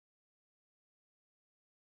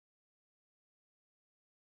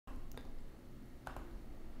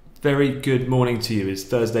Very good morning to you. It's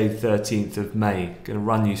Thursday, 13th of May. Going to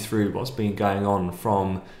run you through what's been going on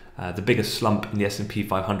from the biggest slump in the S&P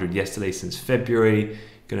 500 yesterday since February.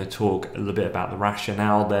 Going to talk a little bit about the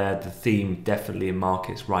rationale there. The theme definitely in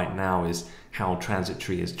markets right now is how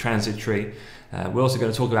transitory is transitory. We're also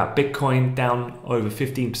going to talk about Bitcoin down over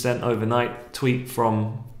 15% overnight. Tweet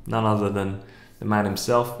from none other than the man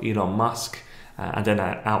himself, Elon Musk. And then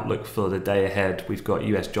our outlook for the day ahead. We've got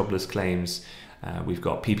US jobless claims. We've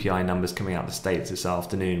got PPI numbers coming out of the States this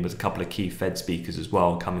afternoon with a couple of key Fed speakers as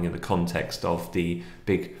well, coming in the context of the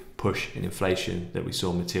big push in inflation that we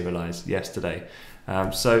saw materialize yesterday.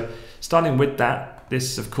 So starting with that,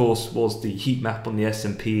 this of course was the heat map on the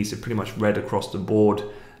S&P, so pretty much red across the board.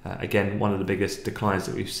 Again, one of the biggest declines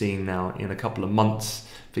that we've seen now in a couple of months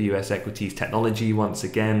for US equities. Technology once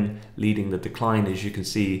again leading the decline, as you can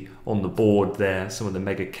see on the board there. Some of the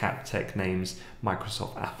mega cap tech names,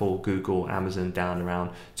 Microsoft, Apple, Google, Amazon down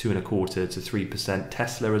around 2.25% to 3%.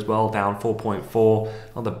 Tesla as well down 4.4%.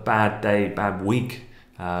 Another bad day, bad week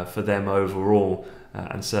for them overall.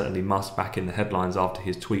 And certainly Musk back in the headlines after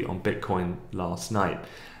his tweet on Bitcoin last night.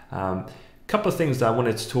 Couple of things that I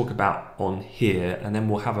wanted to talk about on here, and then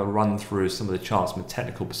we'll have a run through some of the charts from a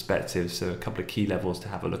technical perspective, so a couple of key levels to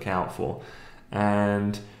have a look out for.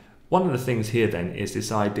 And one of the things here then is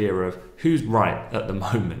this idea of who's right at the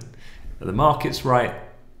moment. Are the markets right,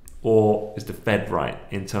 or is the Fed right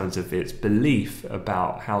in terms of its belief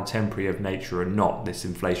about how temporary of nature or not this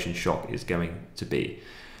inflation shock is going to be?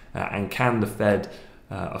 And can the Fed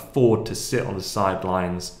afford to sit on the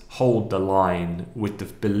sidelines, hold the line with the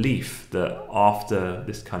belief that after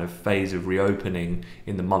this kind of phase of reopening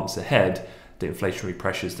in the months ahead, the inflationary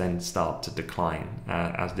pressures then start to decline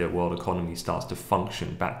as the world economy starts to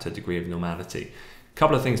function back to a degree of normality. A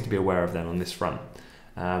couple of things to be aware of then on this front.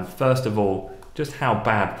 First of all, just how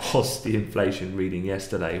bad was the inflation reading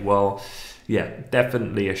yesterday? Well, yeah,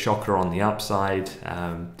 definitely a shocker on the upside.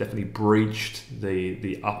 Definitely breached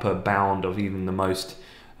the upper bound of even the most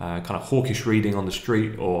kind of hawkish reading on the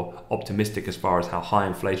street, or optimistic as far as how high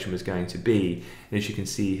inflation was going to be. And as you can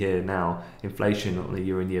see here now, inflation on a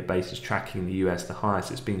year-on-year basis tracking the US the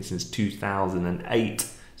highest it's been since 2008.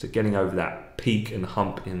 So getting over that peak and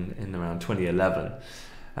hump in around 2011.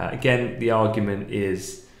 Again, the argument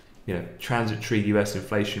is, transitory US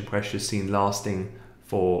inflation pressure seen lasting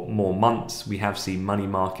for more months. We have seen money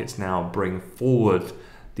markets now bring forward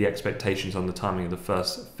the expectations on the timing of the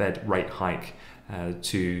first Fed rate hike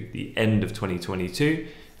to the end of 2022.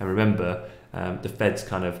 And remember, the Fed's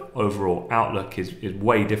kind of overall outlook is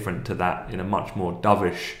way different to that in a much more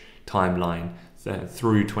dovish timeline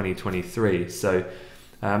through 2023. So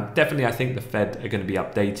definitely I think the Fed are going to be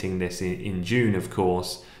updating this in June, of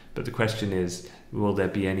course. But the question is, will there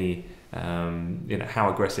be any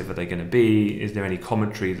how aggressive are they going to be? Is there any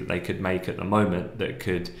commentary that they could make at the moment that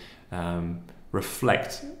could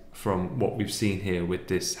reflect from what we've seen here with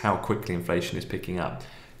this, how quickly inflation is picking up?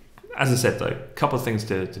 As I said though, a couple of things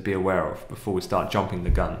to be aware of before we start jumping the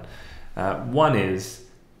gun. One is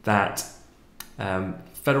that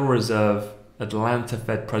Federal Reserve Atlanta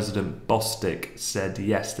Fed President Bostic said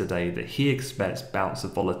yesterday that he expects bouts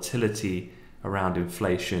of volatility around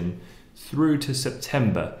inflation through to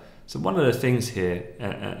September. So one of the things here,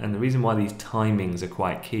 and the reason why these timings are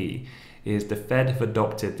quite key, is the Fed have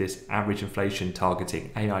adopted this average inflation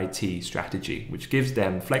targeting AIT strategy, which gives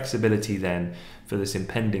them flexibility then for this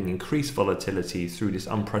impending increased volatility through this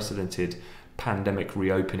unprecedented pandemic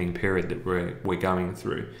reopening period that we're going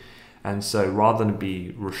through. And so rather than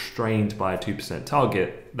be restrained by a 2%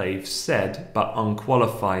 target, they've said, but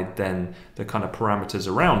unqualified then the kind of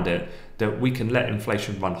parameters around it, that we can let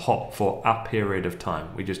inflation run hot for a period of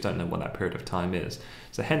time. We just don't know what that period of time is.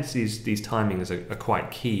 So hence these timings are quite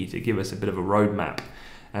key to give us a bit of a roadmap.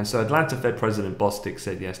 And so Atlanta Fed President Bostic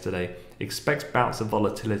said yesterday, expects bouts of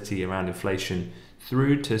volatility around inflation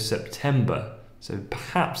through to September. So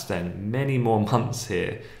perhaps then many more months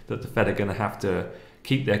here that the Fed are going to have to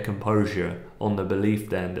keep their composure on the belief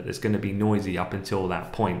then that it's going to be noisy up until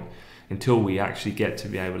that point, until we actually get to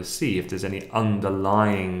be able to see if there's any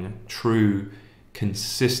underlying, true,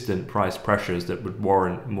 consistent price pressures that would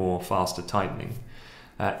warrant more faster tightening.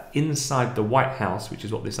 Inside the White House, which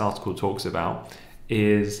is what this article talks about,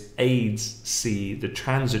 is aides see the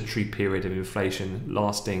transitory period of inflation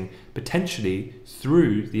lasting potentially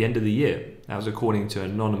through the end of the year. That was according to an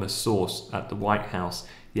anonymous source at the White House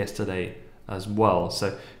yesterday as well.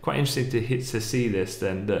 So quite interesting to see this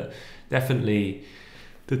then, that definitely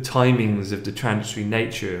the timings of the transitory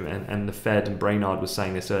nature, and the Fed and Brainard was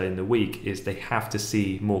saying this earlier in the week, is they have to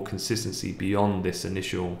see more consistency beyond this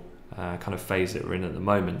initial kind of phase that we're in at the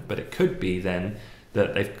moment. But it could be then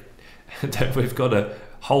that they've that we've got to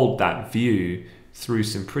hold that view through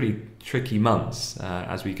some pretty tricky months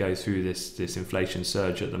as we go through this inflation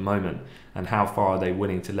surge at the moment, and how far are they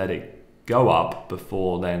willing to let it go up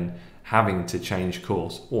before then having to change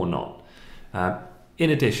course or not. In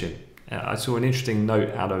addition, I saw an interesting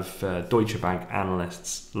note out of Deutsche Bank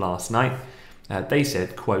analysts last night. They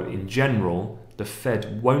said, quote, "In general, the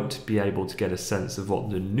Fed won't be able to get a sense of what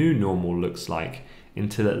the new normal looks like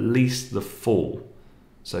until at least the fall."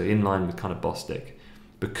 So in line with kind of Bostic,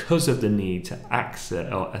 because of the need to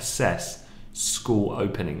assess school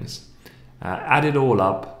openings. Add it all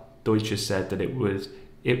up, Deutsche said that it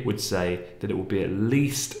would say that it will be at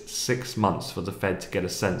least 6 months for the Fed to get a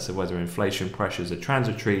sense of whether inflation pressures are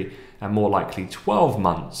transitory, and more likely 12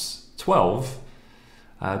 months,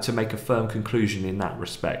 to make a firm conclusion in that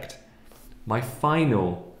respect. My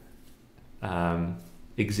final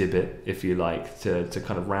exhibit, if you like, to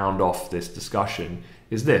kind of round off this discussion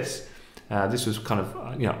is this. This was kind of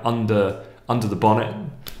under the bonnet,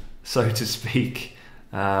 so to speak,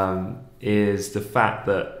 is the fact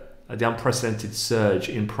that the unprecedented surge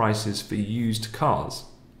in prices for used cars.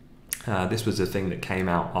 This was a thing that came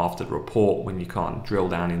out after the report when you can't drill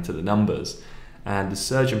down into the numbers. And the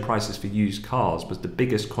surge in prices for used cars was the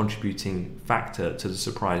biggest contributing factor to the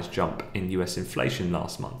surprise jump in US inflation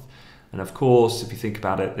last month. And of course, if you think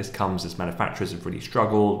about it, this comes as manufacturers have really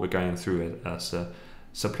struggled. We're going through a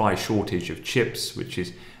supply shortage of chips, which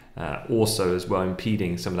is also as well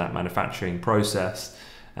impeding some of that manufacturing process.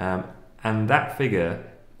 And that figure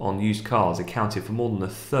on used cars accounted for more than a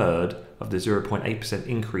third of the 0.8%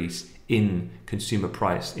 increase in consumer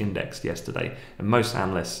price index yesterday. And most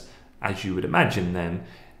analysts, as you would imagine then,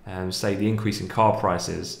 say the increase in car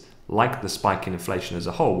prices, like the spike in inflation as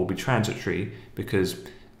a whole, will be transitory, because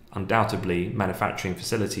undoubtedly manufacturing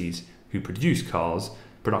facilities who produce cars,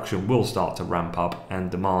 production will start to ramp up and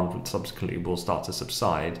demand subsequently will start to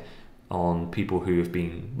subside on people who have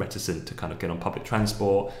been reticent to kind of get on public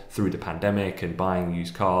transport through the pandemic and buying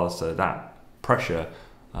used cars. So that pressure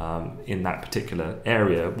in that particular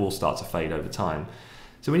area will start to fade over time.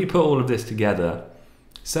 So when you put all of this together,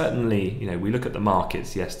 certainly, we look at the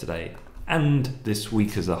markets yesterday and this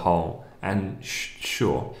week as a whole, and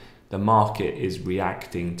sure, the market is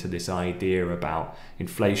reacting to this idea about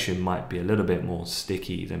inflation might be a little bit more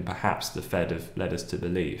sticky than perhaps the Fed have led us to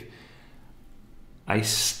believe. I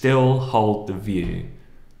still hold the view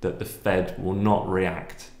that the Fed will not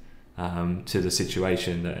react to the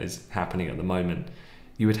situation that is happening at the moment.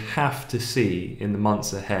 You would have to see in the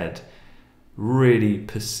months ahead really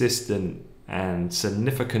persistent and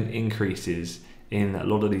significant increases in a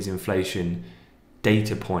lot of these inflation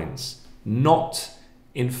data points, not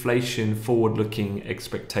inflation forward-looking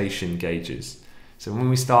expectation gauges. So when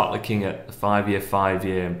we start looking at the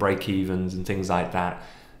 5-year and break-evens and things like that,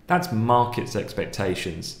 that's markets'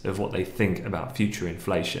 expectations of what they think about future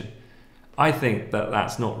inflation. I think that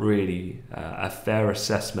that's not really a fair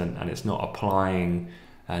assessment, and it's not applying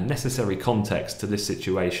necessary context to this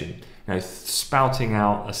situation. Spouting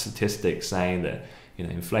out a statistic saying that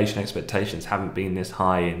inflation expectations haven't been this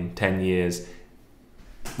high in 10 years.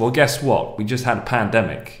 Well, guess what? We just had a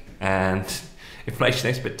pandemic, and inflation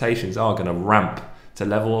expectations are going to ramp to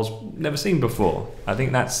levels never seen before. I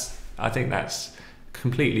think that's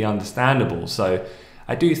completely understandable. So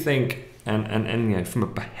I do think, and from a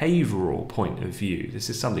behavioral point of view, this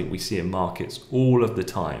is something we see in markets all of the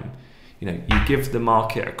time. You give the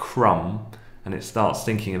market a crumb and it starts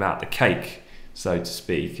thinking about the cake, so to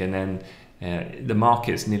speak, and then the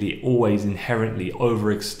markets nearly always inherently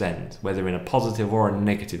overextend, whether in a positive or a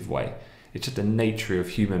negative way. It's just the nature of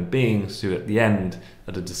human beings who at the end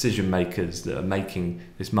are the decision makers that are making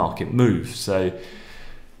this market move. So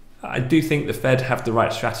I do think the Fed have the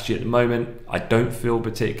right strategy at the moment. I don't feel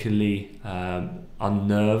particularly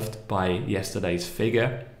unnerved by yesterday's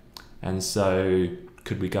figure. And so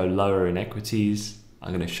could we go lower in equities? I'm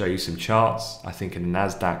going to show you some charts. I think in the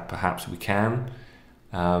Nasdaq perhaps we can.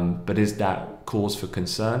 But is that cause for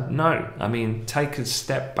concern? No. I mean, take a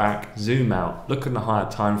step back, zoom out, look at the higher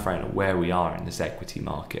time frame of where we are in this equity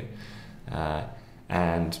market.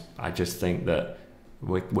 And I just think that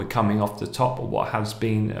we're coming off the top of what has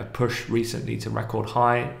been a push recently to record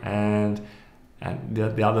high. And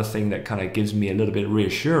the other thing that kind of gives me a little bit of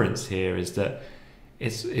reassurance here is that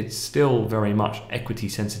it's still very much equity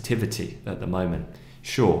sensitivity at the moment.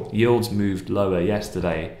 Sure, yields moved lower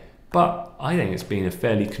yesterday, but I think it's been a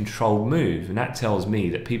fairly controlled move, and that tells me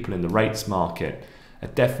that people in the rates market are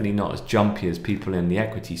definitely not as jumpy as people in the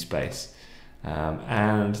equity space,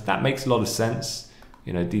 and that makes a lot of sense.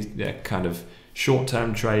 They're kind of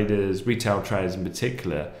short-term traders, retail traders in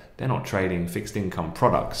particular. They're not trading fixed income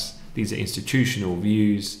products. these are institutional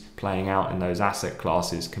views playing out in those asset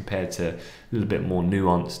classes compared to a little bit more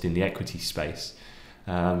nuanced in the equity space.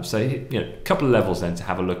 So a couple of levels then to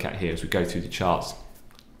have a look at here as we go through the charts.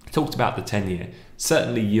 I talked about the 10-year.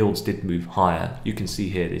 Certainly yields did move higher. You can see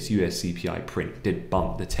here this US CPI print did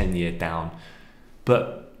bump the 10-year down,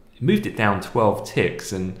 but it moved it down 12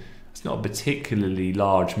 ticks, and it's not a particularly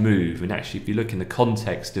large move. And actually, if you look in the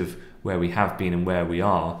context of where we have been and where we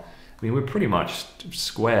are, I mean, we're pretty much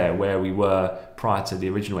square where we were prior to the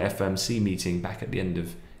original FOMC meeting back at the end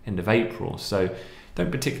of April. So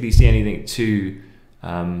don't particularly see anything too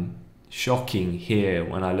shocking here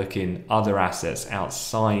when I look in other assets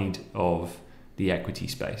outside of the equity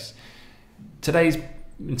space. Today's,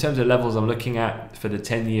 in terms of levels I'm looking at for the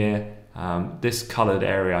 10-year, this colored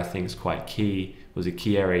area I think is quite key. Was a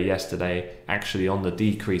key area yesterday. Actually, on the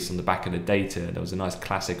decrease on the back of the data, there was a nice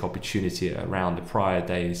classic opportunity around the prior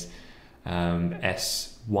days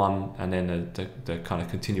S1, and then the kind of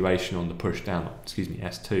continuation on the push down,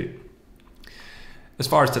 S2. As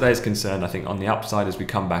far as today is concerned, I think on the upside, as we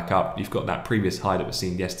come back up, you've got that previous high that was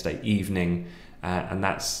seen yesterday evening, and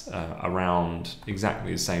that's around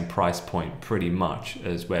exactly the same price point pretty much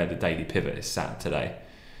as where the daily pivot is sat today.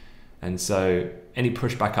 And so any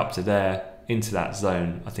pushback up to there, into that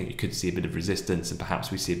zone, I think you could see a bit of resistance, and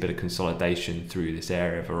perhaps we see a bit of consolidation through this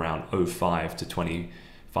area of around 05 to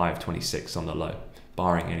 25, 26 on the low,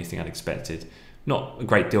 barring anything unexpected. Not a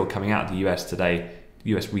great deal coming out of the US today.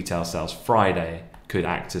 US retail sales Friday could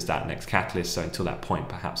act as that next catalyst, so until that point,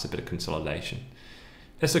 perhaps a bit of consolidation.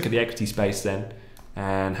 Let's look at the equity space then,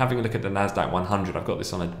 and having a look at the Nasdaq 100. I've got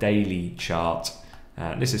this on a daily chart.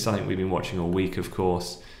 This is something we've been watching all week, of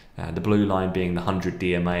course. The blue line being the 100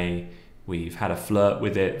 DMA. We've had a flirt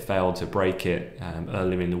with it, failed to break it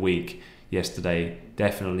earlier in the week. Yesterday,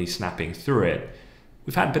 definitely snapping through it.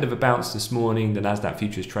 We've had a bit of a bounce this morning. The Nasdaq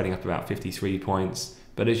futures trading up about 53 points.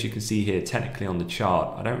 But as you can see here, technically on the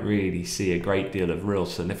chart, I don't really see a great deal of real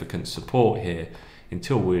significant support here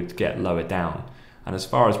until we get lower down. And as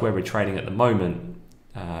far as where we're trading at the moment,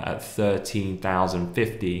 at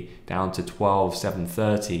 13,050 down to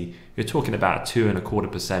 12,730, you're talking about a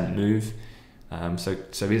 2.25% move.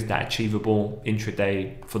 So is that achievable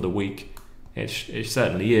intraday for the week? It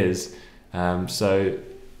certainly is. So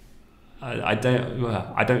I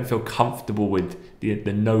don't feel comfortable with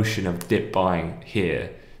the notion of dip buying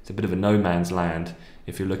here. It's a bit of a no man's land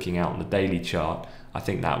if you're looking out on the daily chart. I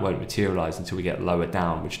think that won't materialize until we get lower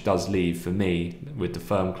down, which does leave for me with the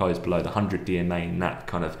firm close below the 100 DMA in that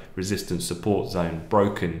kind of resistance support zone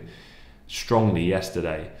broken strongly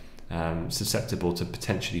yesterday. Susceptible to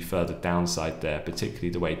potentially further downside there, particularly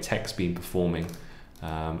the way tech's been performing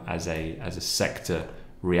as a sector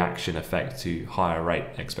reaction effect to higher rate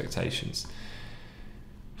expectations.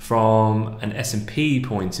 From an S&P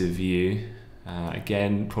point of view,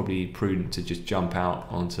 again, probably prudent to just jump out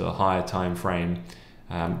onto a higher time frame.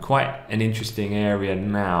 Quite an interesting area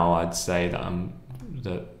now, I'd say,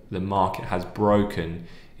 that the market has broken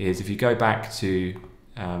is if you go back to,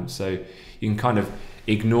 so you can kind of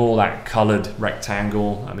ignore that coloured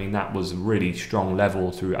rectangle. I mean, that was a really strong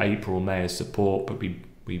level through April, May as support, but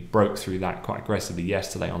we broke through that quite aggressively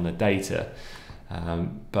yesterday on the data.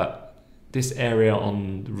 But this area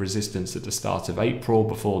on resistance at the start of April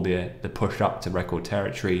before the push up to record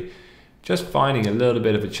territory, just finding a little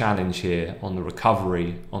bit of a challenge here on the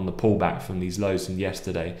recovery, on the pullback from these lows from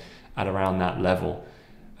yesterday at around that level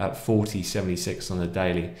at 40.76 on the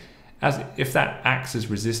daily. As if that acts as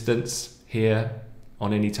resistance here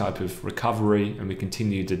on any type of recovery and we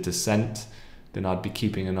continue the descent, then I'd be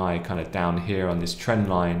keeping an eye kind of down here on this trend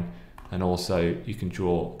line, and also you can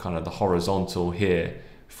draw kind of the horizontal here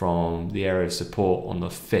from the area of support on the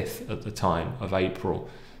 5th at the time of April.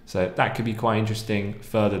 So that could be quite interesting.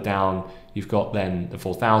 Further down, you've got then the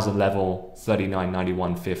 4,000 level,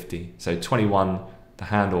 39.9150. So 21, the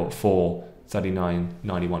handle at 4,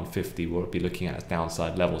 39.9150 we'll be looking at as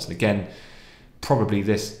downside levels. And again, probably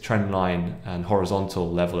this trend line and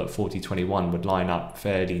horizontal level at 40.21 would line up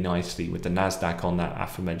fairly nicely with the Nasdaq on that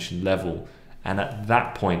aforementioned level. And at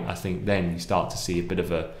that point, I think then you start to see a bit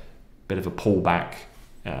of a pullback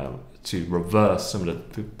to reverse some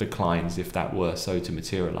of the declines if that were so to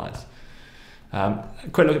materialize.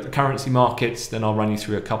 Quick look at the currency markets, then I'll run you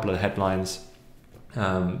through a couple of headlines.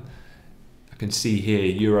 I can see here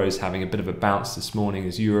Euro's having a bit of a bounce this morning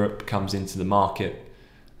as Europe comes into the market.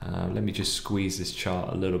 Let me just squeeze this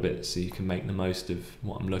chart a little bit so you can make the most of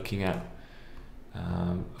what I'm looking at.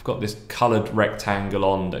 I've got this coloured rectangle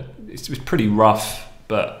on that it's pretty rough,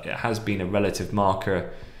 but it has been a relative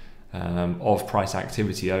marker of price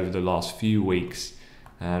activity over the last few weeks.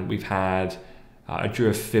 And we've had I drew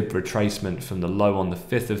a fib retracement from the low on the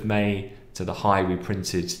 5th of May to the high we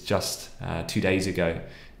printed just 2 days ago,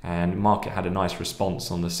 and market had a nice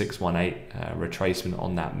response on the 618 retracement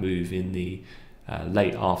on that move in the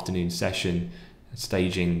late afternoon session,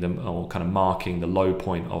 staging them or kind of marking the low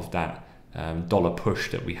point of that dollar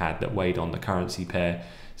push that we had that weighed on the currency pair.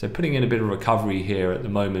 So putting in a bit of recovery here at the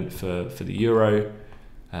moment for the euro.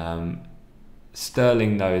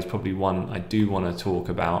 Sterling though is probably one I do want to talk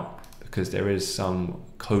about, because there is some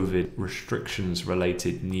COVID restrictions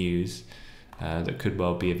related news that could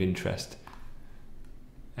well be of interest.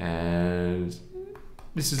 And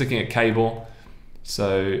this is looking at cable.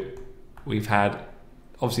 So we've had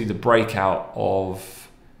obviously the breakout of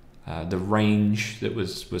the range that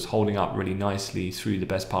was holding up really nicely through the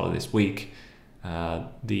best part of this week.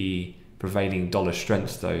 The prevailing dollar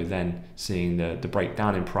strength though, then seeing the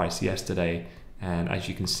breakdown in price yesterday, and as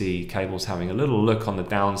you can see, cable's having a little look on the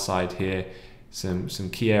downside here. Some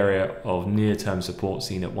key area of near-term support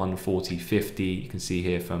seen at 140.50. You can see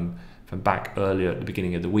here from back earlier at the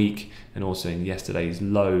beginning of the week, and also in yesterday's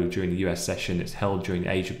low during the US session. It's held during the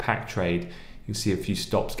Asia Pac trade. You can see a few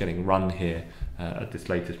stops getting run here at this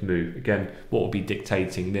latest move. Again, what will be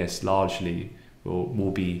dictating this largely will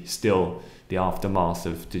be still the aftermath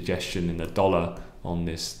of digestion in the dollar on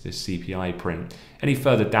this CPI print. Any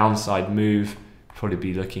further downside move, probably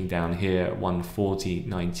be looking down here at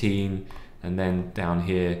 140.19, and then down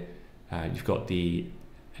here you've got the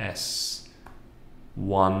S1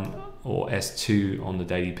 or S2 on the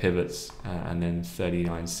daily pivots, and then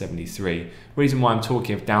 39.73. Reason why I'm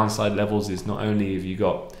talking of downside levels is not only have you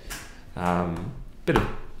got a bit of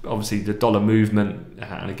obviously the dollar movement,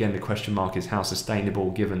 and again the question mark is how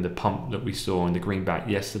sustainable, given the pump that we saw in the greenback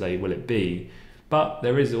yesterday, will it be? But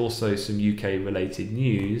there is also some UK related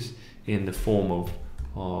news in the form of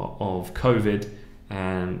COVID,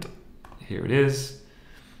 and here it is.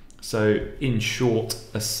 So in short,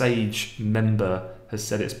 a SAGE member has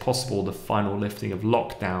said it's possible the final lifting of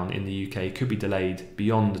lockdown in the UK could be delayed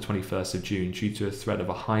beyond the 21st of June due to a threat of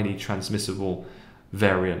a highly transmissible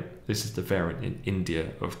variant. This is the variant in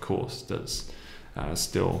India, of course, that's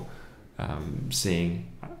still seeing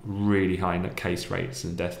really high case rates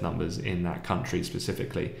and death numbers in that country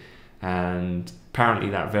specifically. And apparently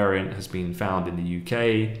that variant has been found in the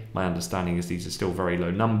UK. My understanding is these are still very low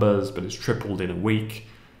numbers, but it's tripled in a week.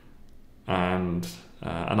 And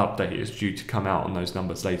an update is due to come out on those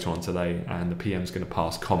numbers later on today, and the PM's going to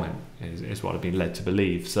pass comment, is what I've been led to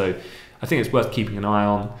believe. So I think it's worth keeping an eye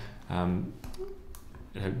on.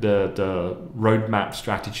 The roadmap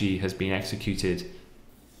strategy has been executed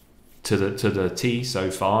to the T so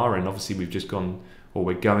far, and obviously we've just gone, or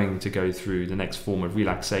we're going to go through the next form of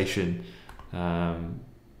relaxation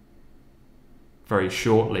very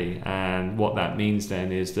shortly. And what that means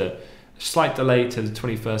then is that a slight delay to the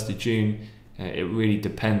 21st of June. It really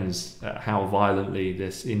depends how violently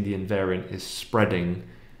this Indian variant is spreading,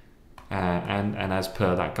 and as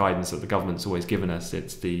per that guidance that the government's always given us,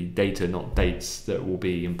 it's the data, not dates, that will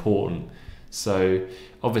be important. So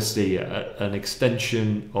obviously an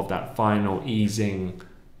extension of that final easing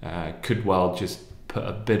could well just put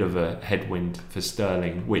a bit of a headwind for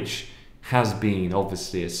sterling, which has been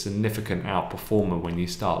obviously a significant outperformer. When you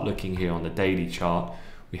start looking here on the daily chart,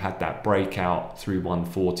 we had that breakout through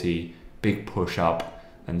 140, big push up,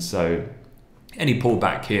 and so any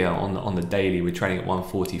pullback here on the daily, we're trading at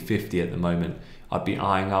 140.50 at the moment. I'd be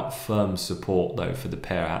eyeing up firm support though for the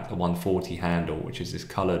pair at the 140 handle, which is this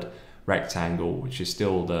coloured rectangle, which is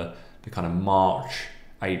still the kind of March,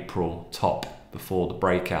 April top before the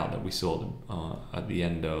breakout that we saw at the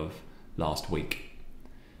end of last week.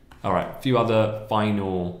 All right, a few other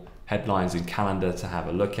final headlines in calendar to have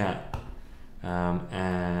a look at.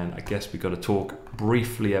 And I guess we've got to talk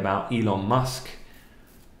briefly about Elon Musk.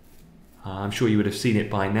 I'm sure you would have seen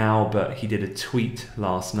it by now, but he did a tweet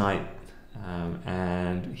last night,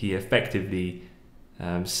 and he effectively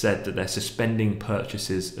said that they're suspending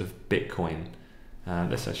purchases of Bitcoin.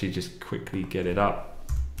 Let's actually just quickly get it up.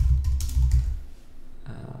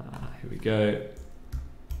 Here we go.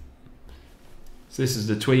 So this is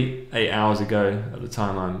the tweet 8 hours ago at the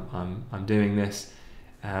time I'm doing this.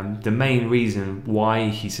 The main reason why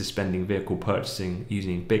he's suspending vehicle purchasing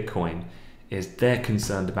using Bitcoin is they're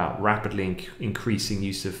concerned about rapidly increasing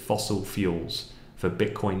use of fossil fuels for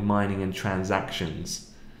Bitcoin mining and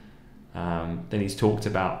transactions. Then he's talked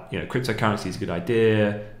about, cryptocurrency is a good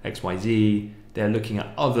idea, XYZ. They're looking at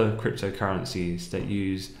other cryptocurrencies that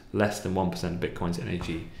use less than 1% of Bitcoin's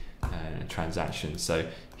energy transactions. So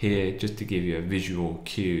here, just to give you a visual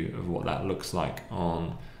cue of what that looks like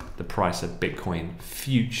on the price of Bitcoin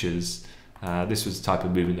futures, This was the type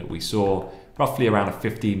of movement that we saw, roughly around a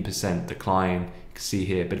 15% decline. You can see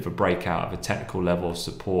here a bit of a breakout of a technical level of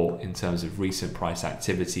support in terms of recent price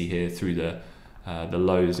activity here through the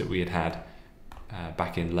lows that we had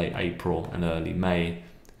back in late April and early May.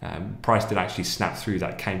 Price did actually snap through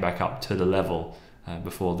that, came back up to the level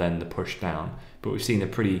before then the push down. But we've seen a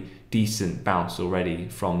pretty decent bounce already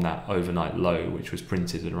from that overnight low, which was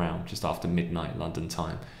printed at around just after midnight London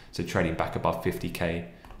time. So trading back above 50k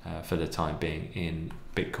for the time being in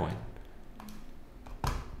Bitcoin.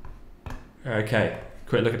 Okay,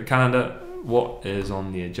 quick look at the calendar. What is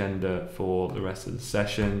on the agenda for the rest of the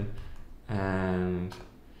session? And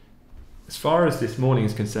as far as this morning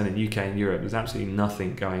is concerned in UK and Europe, there's absolutely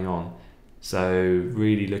nothing going on. So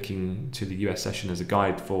really looking to the US session as a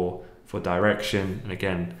guide for direction. And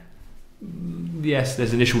again, yes,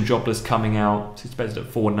 there's initial jobless coming out. It's expected at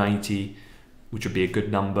 490, which would be a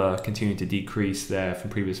good number, continuing to decrease there from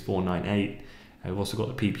previous 498. We've also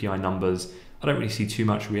got the PPI numbers. I don't really see too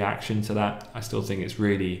much reaction to that. I still think it's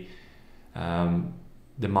really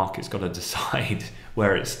the market's got to decide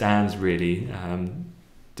where it stands really.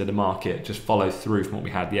 Did the market just follow through from what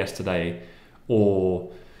we had yesterday,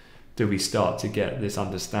 or do we start to get this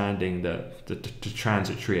understanding that the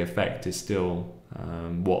transitory effect is still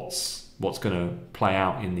what's going to play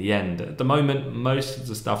out in the end? At the moment, most of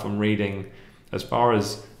the stuff I'm reading, as far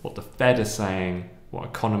as what the Fed is saying, what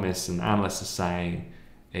economists and analysts are saying,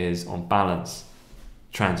 is on balance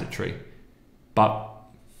transitory. But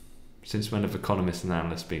since when have economists and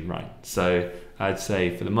analysts been right? So I'd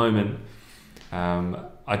say for the moment,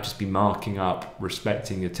 I'd just be marking up,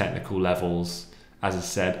 respecting the technical levels. As I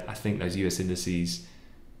said, I think those US indices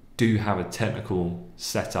do have a technical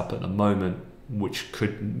setup at the moment, which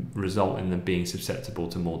could result in them being susceptible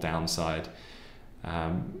to more downside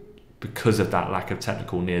because of that lack of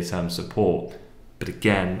technical near-term support. But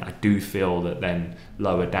again, I do feel that then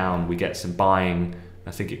lower down we get some buying.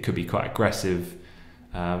 I think it could be quite aggressive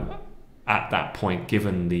at that point,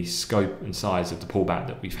 given the scope and size of the pullback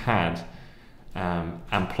that we've had.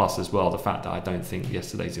 And plus as well the fact that I don't think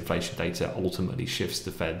yesterday's inflation data ultimately shifts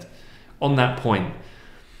the Fed. On that point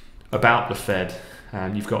about the Fed,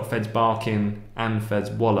 you've got Fed's Barkin and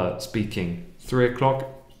Fed's Waller speaking 3 o'clock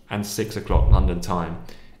and 6 o'clock London time.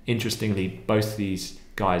 Interestingly, both these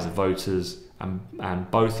guys are voters,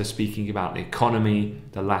 and both are speaking about the economy.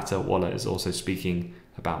 The latter, Waller, is also speaking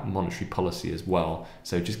about monetary policy as well.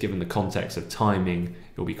 So just given the context of timing,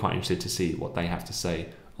 it'll be quite interesting to see what they have to say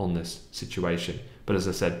on this situation. But as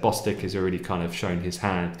I said, Bostic has already kind of shown his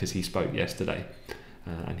hand because he spoke yesterday,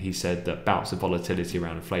 and he said that bouts of volatility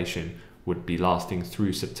around inflation would be lasting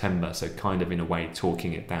through September, so kind of in a way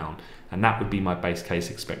talking it down. And that would be my base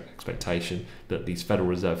case expectation, that these Federal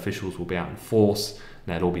Reserve officials will be out in force,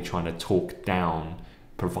 and they'll all be trying to talk down,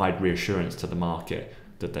 provide reassurance to the market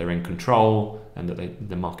that they're in control and that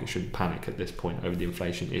the market shouldn't panic at this point over the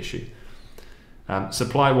inflation issue.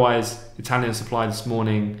 Supply-wise, Italian supply this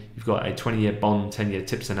morning, you've got a 20-year bond, 10-year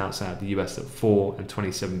tips announced out of the US at $4 and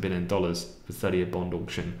 $27 billion for 30-year bond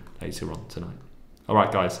auction later on tonight. All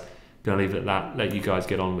right, guys, going to leave it at that. Let you guys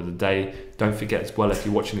get on with the day. Don't forget as well, if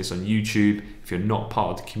you're watching this on YouTube, if you're not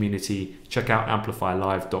part of the community, check out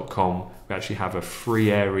AmplifyLive.com. We actually have a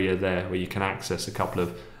free area there where you can access a couple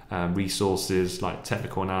of resources like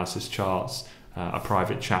technical analysis charts, a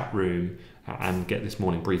private chat room, and get this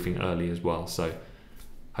morning briefing early as well. So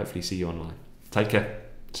hopefully see you online. Take care.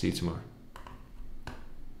 See you tomorrow.